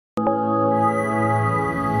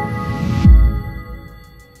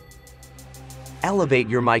Elevate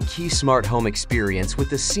your MyQ smart home experience with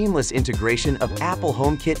the seamless integration of Apple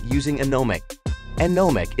HomeKit using Enomek.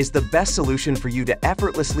 Enomek is the best solution for you to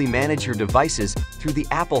effortlessly manage your devices through the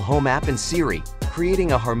Apple Home app and Siri,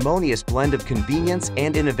 creating a harmonious blend of convenience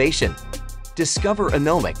and innovation. Discover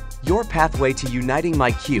Enomek, your pathway to uniting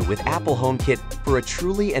MyQ with Apple HomeKit for a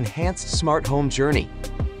truly enhanced smart home journey.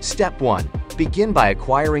 Step 1. Begin by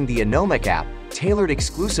acquiring the Enomek app, tailored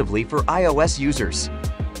exclusively for iOS users.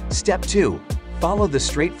 Step 2. Follow the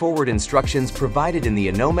straightforward instructions provided in the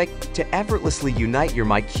Enomek to effortlessly unite your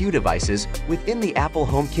MyQ devices within the Apple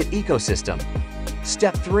HomeKit ecosystem.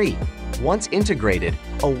 Step 3. Once integrated,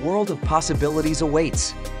 a world of possibilities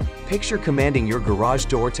awaits. Picture commanding your garage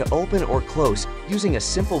door to open or close using a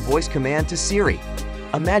simple voice command to Siri.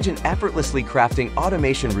 Imagine effortlessly crafting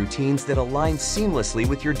automation routines that align seamlessly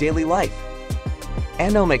with your daily life.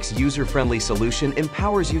 Enomek's user-friendly solution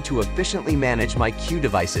empowers you to efficiently manage MyQ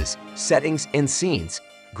devices, settings, and scenes,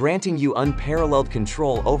 granting you unparalleled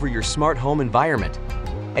control over your smart home environment.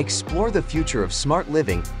 Explore the future of smart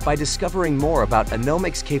living by discovering more about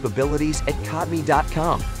Enomek's capabilities at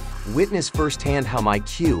codme.com. Witness firsthand how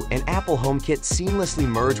MyQ and Apple HomeKit seamlessly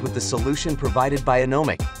merge with the solution provided by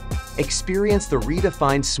Enomek. Experience the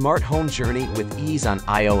redefined smart home journey with ease on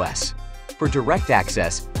iOS. For direct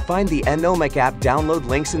access, find the Enomek app download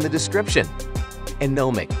links in the description.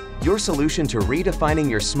 Enomek, your solution to redefining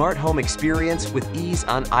your smart home experience with ease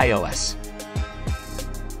on iOS.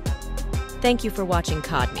 Thank you for watching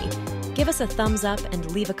CodMe. Give us a thumbs up and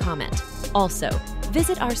leave a comment. Also,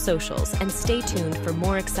 visit our socials and stay tuned for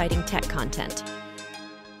more exciting tech content.